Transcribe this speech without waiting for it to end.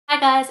Hi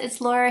guys, it's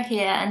Laura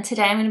here, and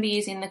today I'm going to be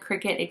using the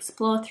Cricut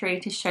Explore 3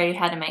 to show you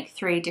how to make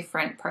 3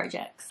 different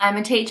projects. I'm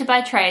a teacher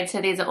by trade,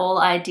 so these are all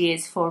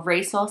ideas for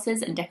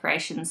resources and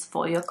decorations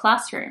for your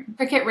classroom.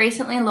 Cricut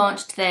recently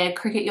launched their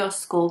Cricut Your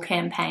School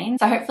campaign,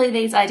 so hopefully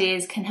these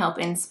ideas can help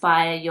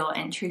inspire your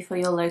entry for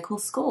your local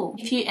school.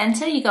 If you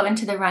enter, you go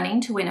into the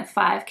running to win a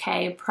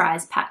 5K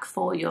prize pack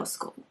for your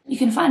school. You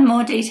can find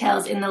more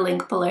details in the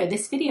link below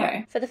this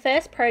video. For the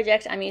first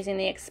project, I'm using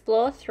the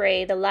Explore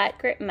 3, the Light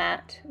Grip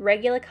Matte,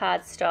 regular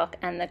cardstock,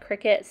 and the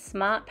Cricut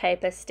Smart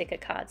Paper sticker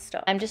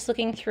cardstock. I'm just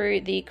looking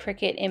through the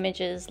Cricut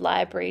Images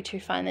library to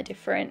find the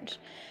different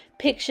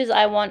pictures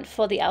I want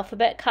for the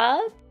alphabet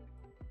card.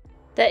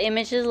 The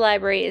Images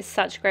library is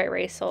such a great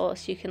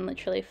resource. You can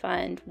literally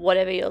find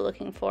whatever you're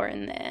looking for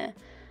in there.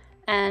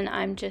 And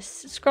I'm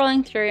just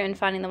scrolling through and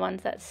finding the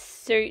ones that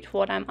suit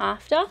what I'm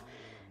after,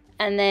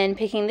 and then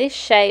picking this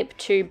shape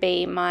to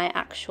be my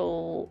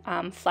actual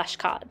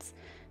flashcards.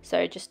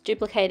 So just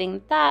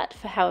duplicating that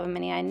for however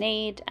many I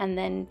need, and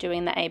then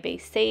doing the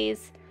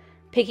ABCs.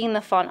 Picking the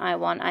font I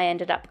want, I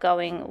ended up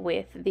going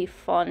with the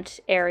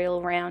font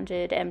Arial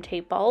Rounded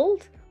MT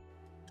Bold.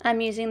 I'm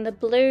using the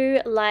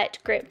blue Light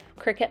Grip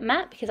Cricut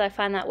Matte because I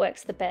find that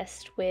works the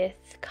best with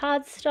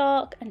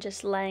cardstock, and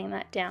just laying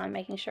that down,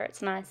 making sure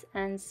it's nice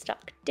and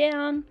stuck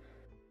down.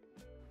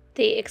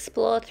 The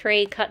Explore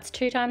 3 cuts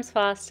 2 times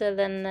faster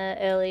than the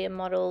earlier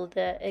model,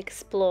 the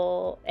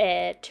Explore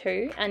Air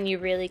 2, and you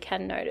really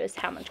can notice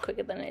how much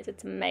quicker than it is.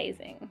 It's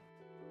amazing.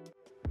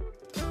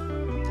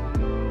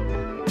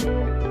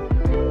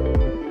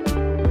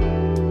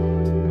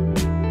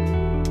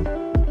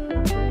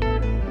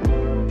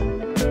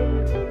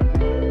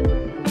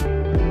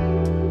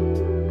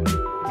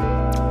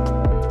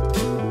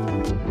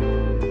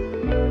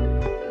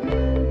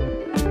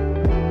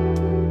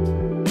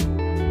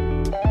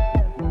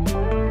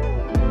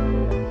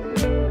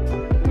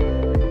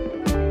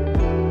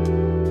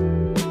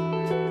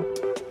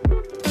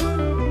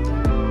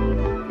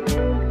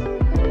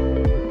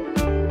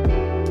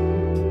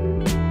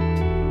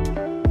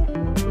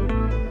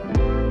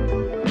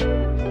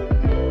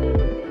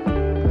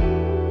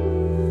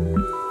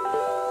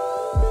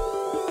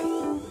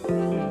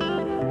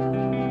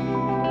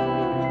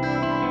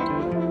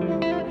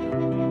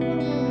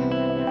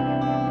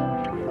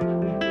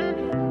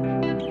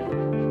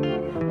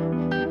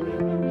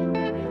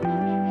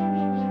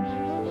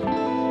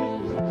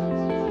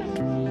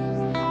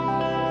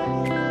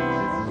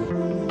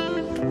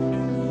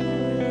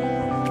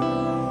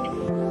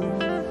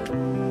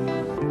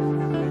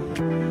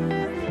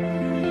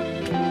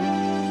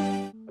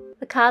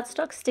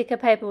 Cardstock sticker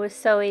paper was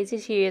so easy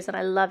to use, and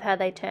I love how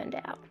they turned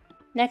out.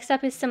 Next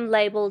up is some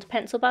labeled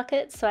pencil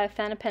buckets. So I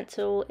found a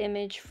pencil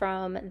image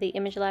from the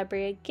image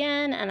library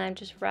again, and I'm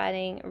just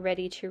writing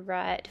ready to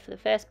write for the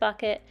first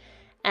bucket,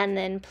 and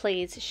then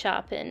please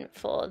sharpen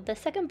for the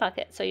second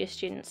bucket, so your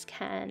students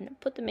can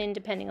put them in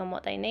depending on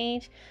what they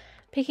need.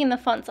 Picking the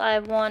fonts I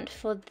want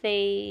for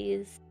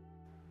these,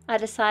 I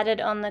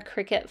decided on the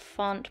Cricut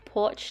font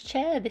Porch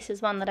Chair. This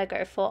is one that I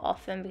go for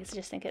often because I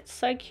just think it's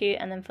so cute.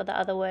 And then for the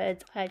other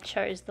words, I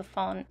chose the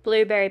font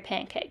Blueberry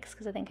Pancakes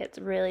because I think it's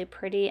really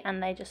pretty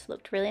and they just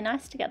looked really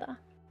nice together.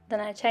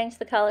 Then I changed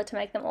the color to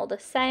make them all the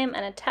same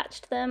and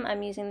attached them.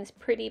 I'm using this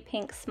pretty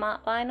pink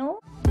smart vinyl.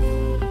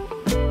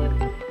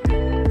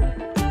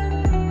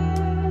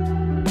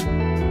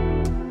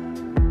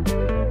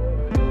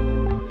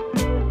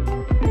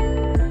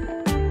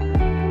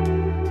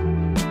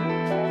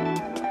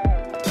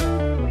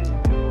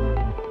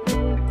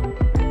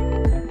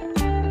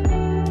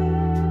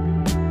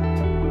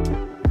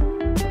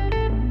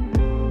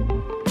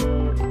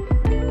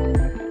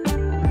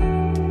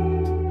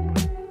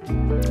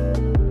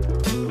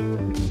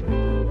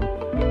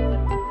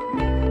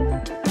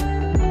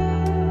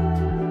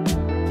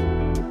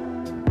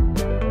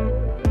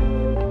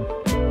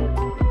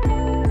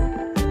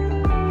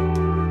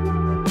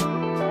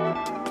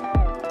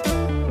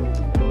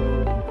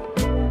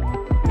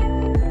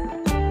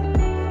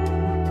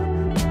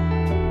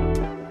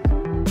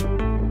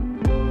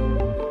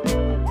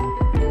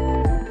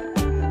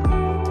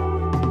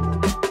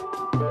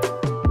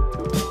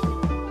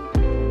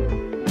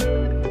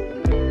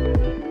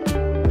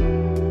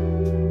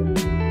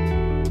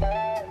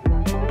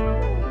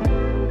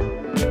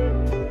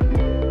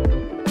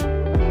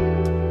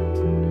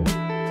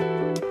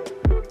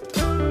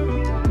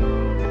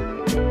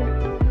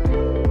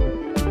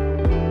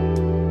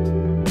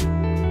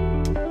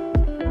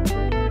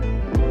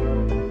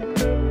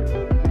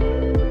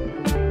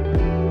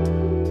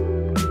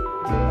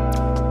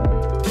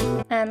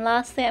 And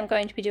lastly, I'm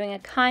going to be doing a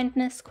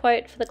kindness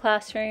quote for the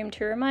classroom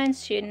to remind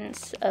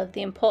students of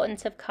the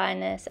importance of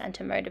kindness and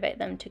to motivate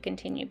them to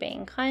continue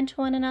being kind to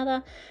one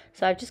another.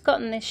 So I've just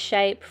gotten this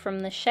shape from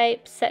the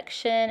shape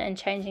section and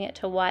changing it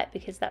to white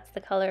because that's the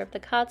color of the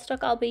cardstock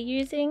I'll be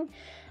using,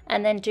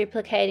 and then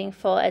duplicating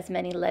for as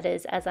many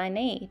letters as I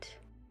need.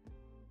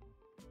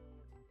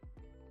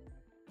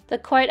 The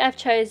quote I've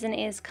chosen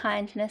is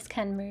 "Kindness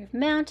can move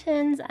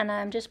mountains," and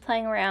I'm just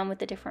playing around with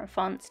the different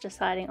fonts,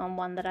 deciding on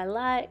one that I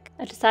like.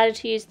 I decided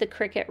to use the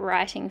Cricut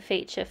writing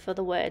feature for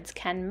the words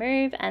 "can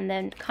move," and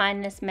then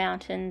 "Kindness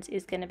Mountains"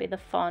 is going to be the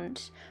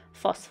font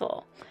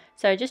Phosphor.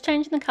 So just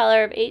changing the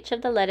color of each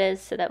of the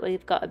letters so that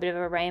we've got a bit of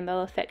a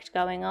rainbow effect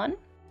going on.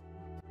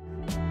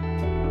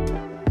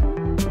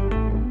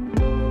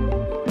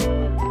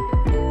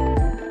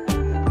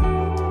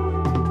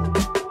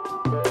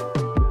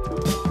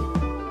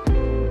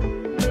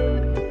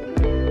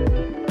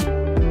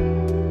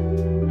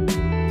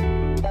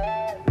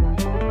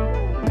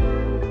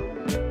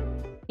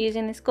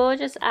 Using this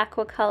gorgeous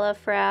aqua colour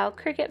for our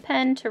Cricut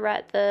pen to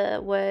write the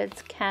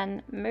words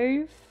 "can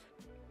move."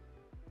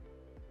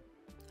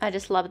 I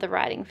just love the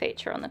writing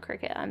feature on the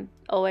Cricut. I'm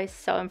always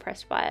so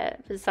impressed by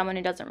it. For someone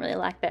who doesn't really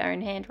like their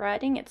own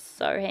handwriting, it's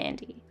so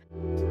handy.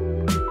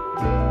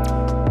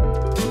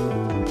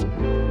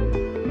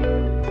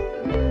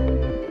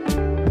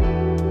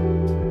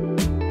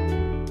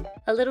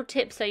 A little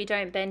tip so you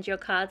don't bend your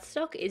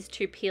cardstock is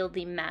to peel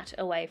the mat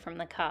away from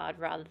the card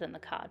rather than the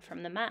card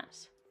from the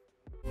mat.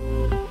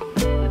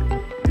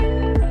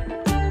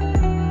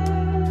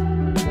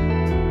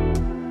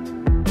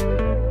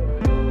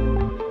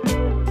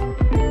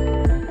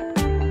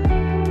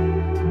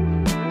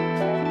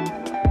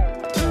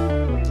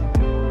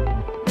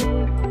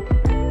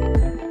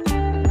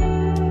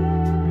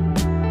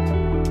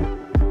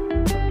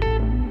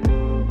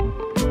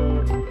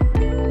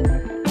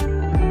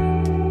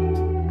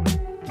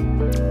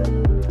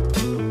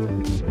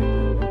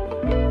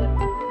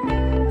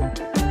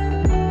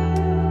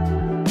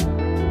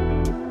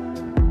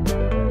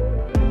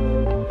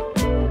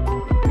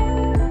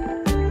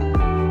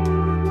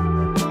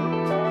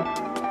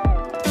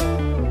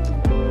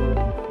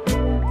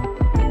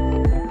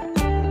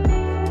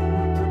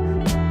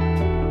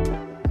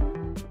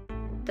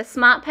 The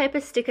Smart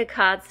Paper sticker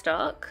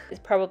cardstock is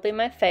probably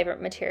my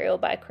favourite material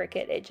by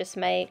Cricut. It just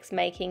makes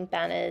making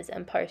banners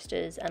and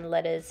posters and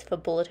letters for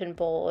bulletin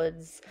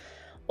boards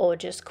or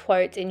just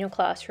quotes in your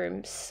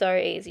classroom so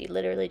easy.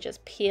 Literally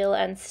just peel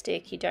and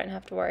stick. You don't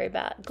have to worry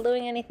about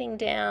gluing anything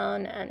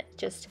down, and it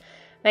just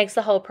makes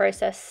the whole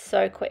process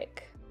so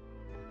quick.